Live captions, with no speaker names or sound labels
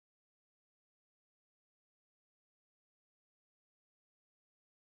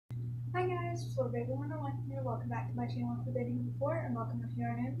guys, so everyone here, welcome back to my channel for Dating Report, and welcome if you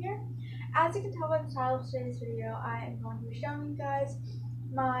are new here. As you can tell by the title of today's video, I am going to be showing you guys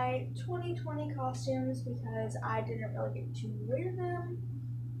my 2020 costumes because I didn't really get to wear them,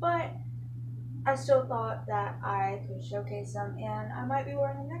 but I still thought that I could showcase them and I might be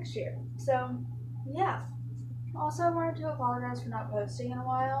wearing them next year. So, yeah. Also, I wanted to apologize for not posting in a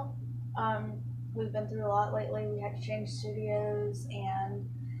while. We've been through a lot lately. We had to change studios and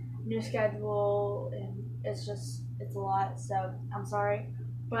new schedule, and it's a lot, so I'm sorry,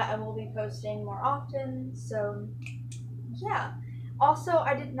 but I will be posting more often. So yeah, also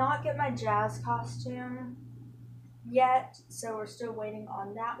I did not get my jazz costume yet, so we're still waiting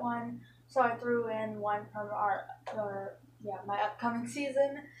on that one, so I threw in one from my upcoming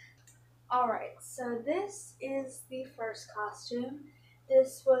season. Alright, so this is the first costume.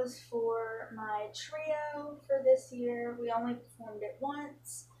 This was for my trio for this year. We only performed it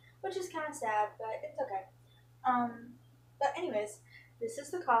once, which is kind of sad, but it's okay. But anyways, this is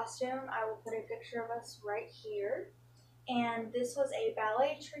the costume. I will put a picture of us right here. And this was a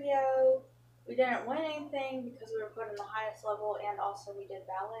ballet trio. We didn't win anything because we were put in the highest level, and also we did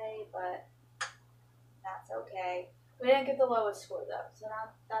ballet, but that's okay. We didn't get the lowest score though, so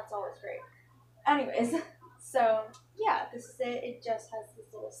that's always great. Anyways, so yeah, this is it. It just has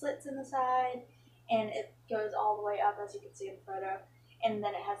these little slits in the side, and it goes all the way up, as you can see in the photo, and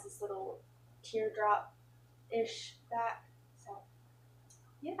then it has this little teardrop-ish back. So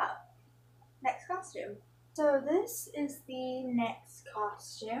yeah, next costume. So this is the next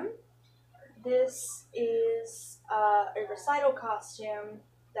costume. This is a recital costume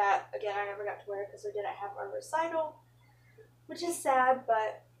that, again, I never got to wear because we didn't have a recital, which is sad,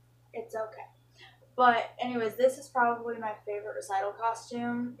 but it's okay. But anyways, this is probably my favorite recital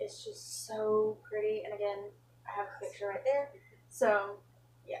costume. It's just so pretty, and again, I have a picture right there. So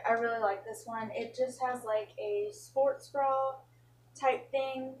yeah, I really like this one. It just has like a sports bra type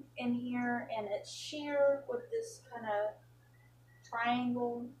thing in here, and it's sheer with this kind of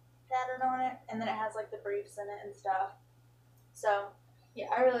triangle pattern on it, and then it has like the briefs in it and stuff. So yeah,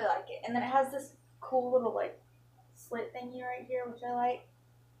 I really like it. And then it has this cool little like slit thingy right here, which I like.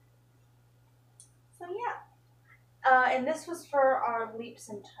 So yeah, and this was for our leaps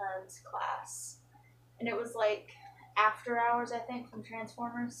and turns class, and it was like after hours, I think, from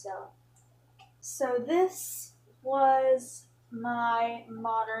Transformers. So this was my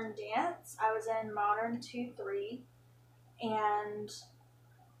modern dance. I was in Modern 2-3, and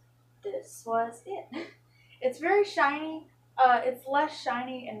this was it. It's very shiny. It's less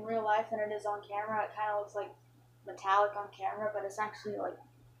shiny in real life than it is on camera. It kind of looks like metallic on camera, but it's actually like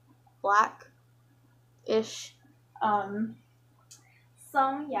black-ish.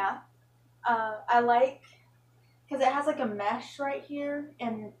 So yeah, I like because it has like a mesh right here,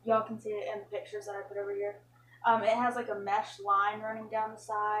 and y'all can see it in the pictures that I put over here. It has like a mesh line running down the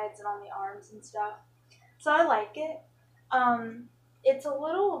sides and on the arms and stuff. So I like it. It's a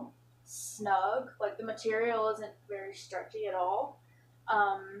little snug. Like the material isn't very stretchy at all.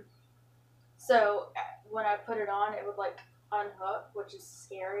 So when I put it on, it would like unhook, which is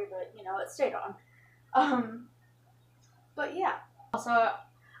scary, but you know, it stayed on. But yeah. Also,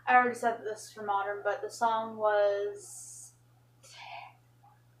 I already said this for Modern, but the song was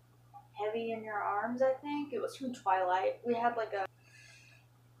Heavy in Your Arms, I think. It was from Twilight. We had like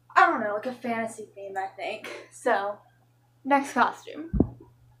I don't know, like a fantasy theme, I think. So, next costume.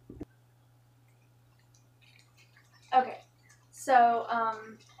 Okay. So,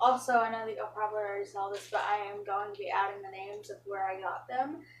 also, I know that y'all probably already saw this, but I am going to be adding the names of where I got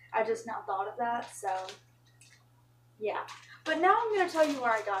them. I just now thought of that, so yeah. But now I'm going to tell you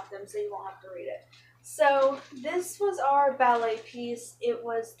where I got them so you won't have to read it. So this was our ballet piece. It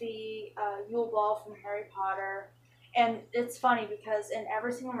was the Yule Ball from Harry Potter. And it's funny because in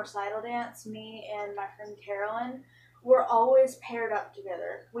every single recital dance, me and my friend Carolyn, we're always paired up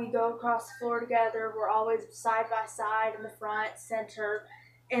together. We go across the floor together. We're always side by side in the front, center,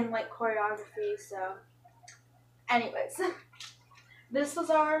 in like choreography. So anyways, this was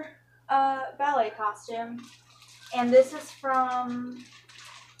our ballet costume. And this is from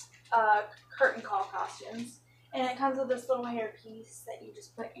Curtain Call Costumes. And it comes with this little hair piece that you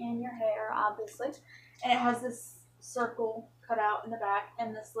just put in your hair, obviously. And it has this circle cut out in the back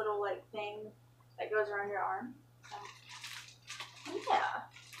and this little like thing that goes around your arm. So, yeah.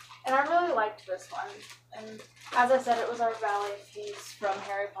 And I really liked this one. And as I said, it was our ballet piece from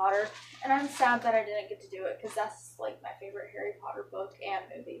Harry Potter. And I'm sad that I didn't get to do it because that's like my favorite Harry Potter book and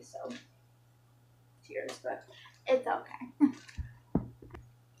movie. So, tears, but it's okay.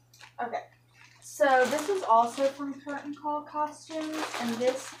 Okay. So this is also from Curtain Call Costumes, and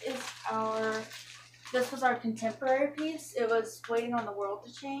this was our contemporary piece. It was Waiting on the World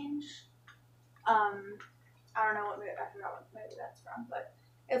to Change. I don't know what movie, I forgot what movie that's from, but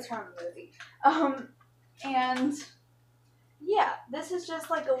it's from a movie. And yeah, this is just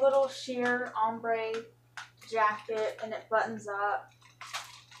like a little sheer ombre jacket, and it buttons up.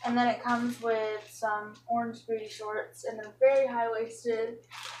 And then it comes with some orange booty shorts, and they're very high-waisted.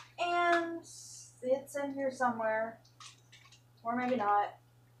 And it's in here somewhere. Or maybe not.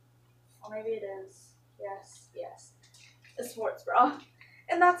 Or maybe it is. Yes. A sports bra.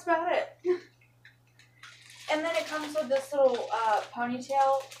 And that's about it. And then it comes with this little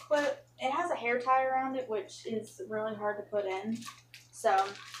ponytail clip. It has a hair tie around it, which is really hard to put in. So,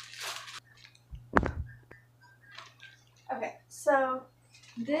 okay. So,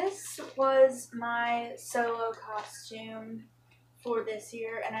 this was my solo costume for this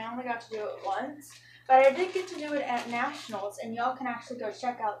year, and I only got to do it once. But I did get to do it at Nationals, and y'all can actually go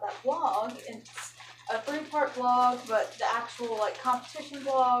check out that vlog. It's a 3-part vlog, but the actual competition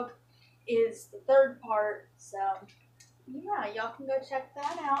vlog is the 3rd part. So yeah, y'all can go check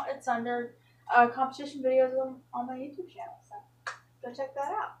that out. It's under competition videos on my YouTube channel, so go check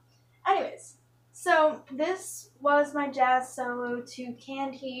that out. Anyways, so this was my jazz solo to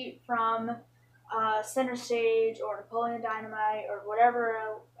Canned Heat from Center Stage or Napoleon Dynamite or whatever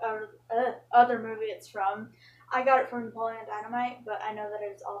other movie it's from. I got it from Napoleon Dynamite, but I know that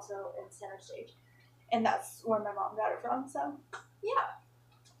it's also in Center Stage, and that's where my mom got it from. So yeah.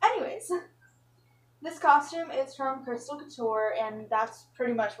 Anyways, this costume is from Crystal Couture, and that's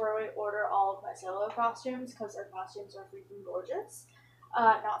pretty much where we order all of my solo costumes because their costumes are freaking gorgeous.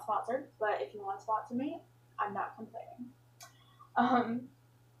 Not sponsored, but if you want to sponsor me, I'm not complaining.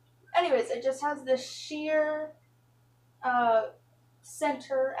 Anyways, it just has this sheer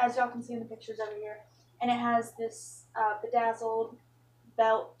center, as y'all can see in the pictures over here, and it has this bedazzled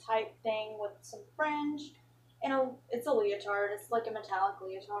belt type thing with some fringe, and it's a leotard. It's like a metallic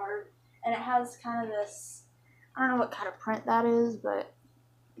leotard, and it has kind of this, I don't know what kind of print that is, but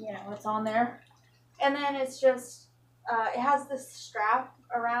you know, it's on there. And then it's just, it has this strap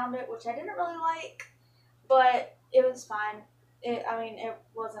around it, which I didn't really like, but it was fine. It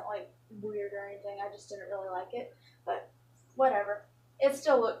wasn't weird or anything. I just didn't really like it, but whatever. It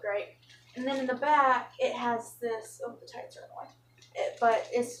still looked great. And then in the back, it has this, oh, the tights are annoying. But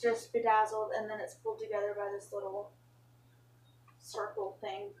it's just bedazzled, and then it's pulled together by this little circle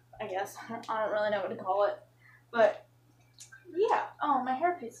thing, I guess. I don't really know what to call it. But yeah. Oh, my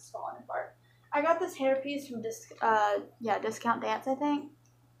hairpiece is falling apart. I got this hairpiece from Discount Dance, I think.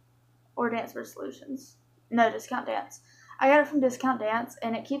 Or Dance for Solutions. No, Discount Dance. I got it from Discount Dance,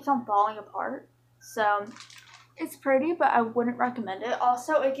 and it keeps on falling apart. So, it's pretty, but I wouldn't recommend it.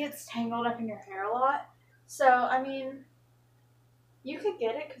 Also, it gets tangled up in your hair a lot. So, I mean, you could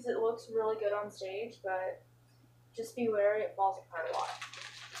get it because it looks really good on stage, but just be wary, it falls apart a lot.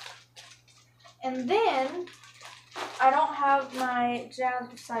 And then, I don't have my jazz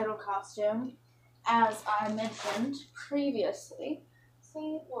recital costume, as I mentioned previously.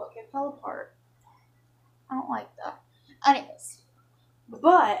 See, look, it fell apart. I don't like that. Anyways,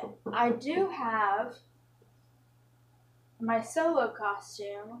 but I do have my solo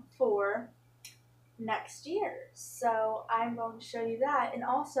costume for next year. So I'm going to show you that. And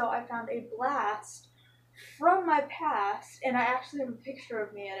also, I found a blast from my past, and I actually have a picture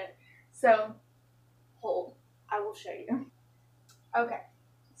of me in it. So, hold. I will show you. Okay,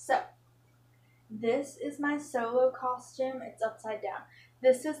 so this is my solo costume. It's upside down.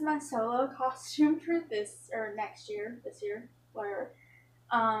 This is my solo costume for this year, whatever.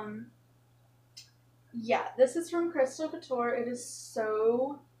 Yeah, this is from Crystal Couture. It is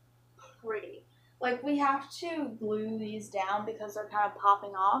so pretty. We have to glue these down because they're kind of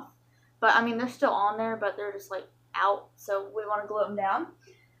popping off. But, I mean, they're still on there, but they're just, out. So, we want to glue them down.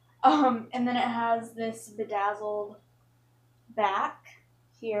 And then it has this bedazzled back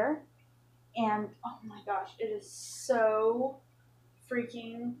here. And, oh my gosh, it is so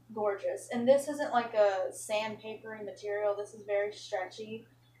freaking gorgeous. And this isn't like a sandpapery material. This is very stretchy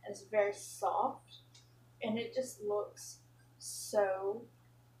and it's very soft. And it just looks so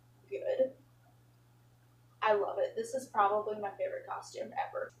good. I love it. This is probably my favorite costume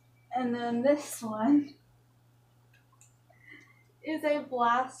ever. And then this one is a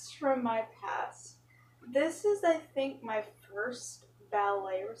blast from my past. This is, I think, my first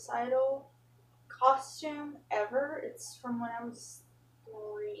ballet recital costume ever. It's from when I was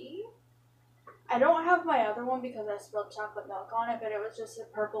 3. I don't have my other one because I spilled chocolate milk on it, but it was just a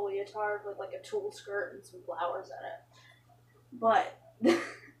purple leotard with a tulle skirt and some flowers in it. But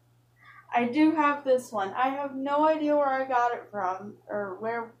I do have this one. I have no idea where I got it from, or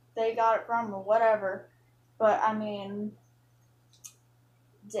where they got it from, or whatever. But, I mean,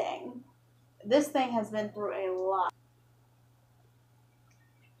 dang. This thing has been through a lot.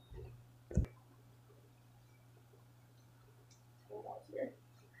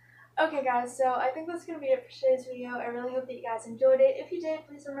 Okay guys, so I think that's going to be it for today's video. I really hope that you guys enjoyed it. If you did,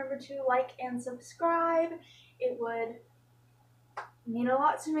 please remember to like and subscribe. It would mean a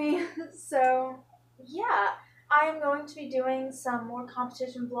lot to me. So yeah, I am going to be doing some more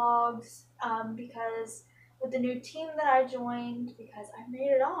competition vlogs because with the new team that I joined, because I made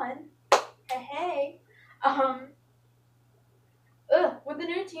it on, with the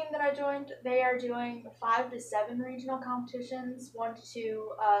new team that I joined, they are doing 5 to 7 regional competitions, 1 to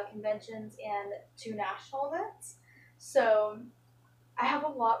 2 conventions, and 2 national events. So I have a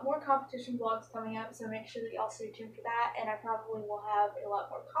lot more competition vlogs coming up, so make sure that y'all stay tuned for that, and I probably will have a lot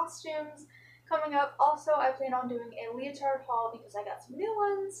more costumes coming up. Also, I plan on doing a leotard haul because I got some new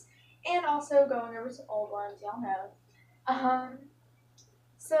ones, and also going over some old ones, y'all know.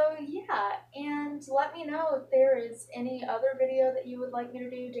 So yeah, and let me know if there is any other video that you would like me to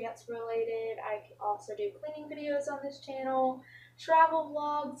do, dance related. I can also do cleaning videos on this channel, travel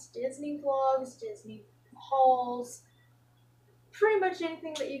vlogs, Disney hauls, pretty much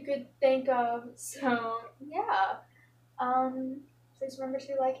anything that you could think of. So yeah, please remember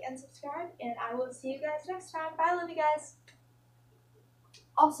to like and subscribe, and I will see you guys next time. Bye, love you guys.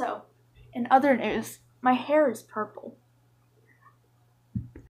 Also, in other news, my hair is purple.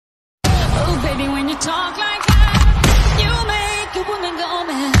 Baby, when you talk like that, you make a woman go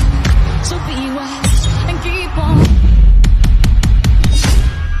mad. So be wise and keep on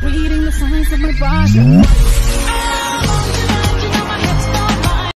reading the signs of my body.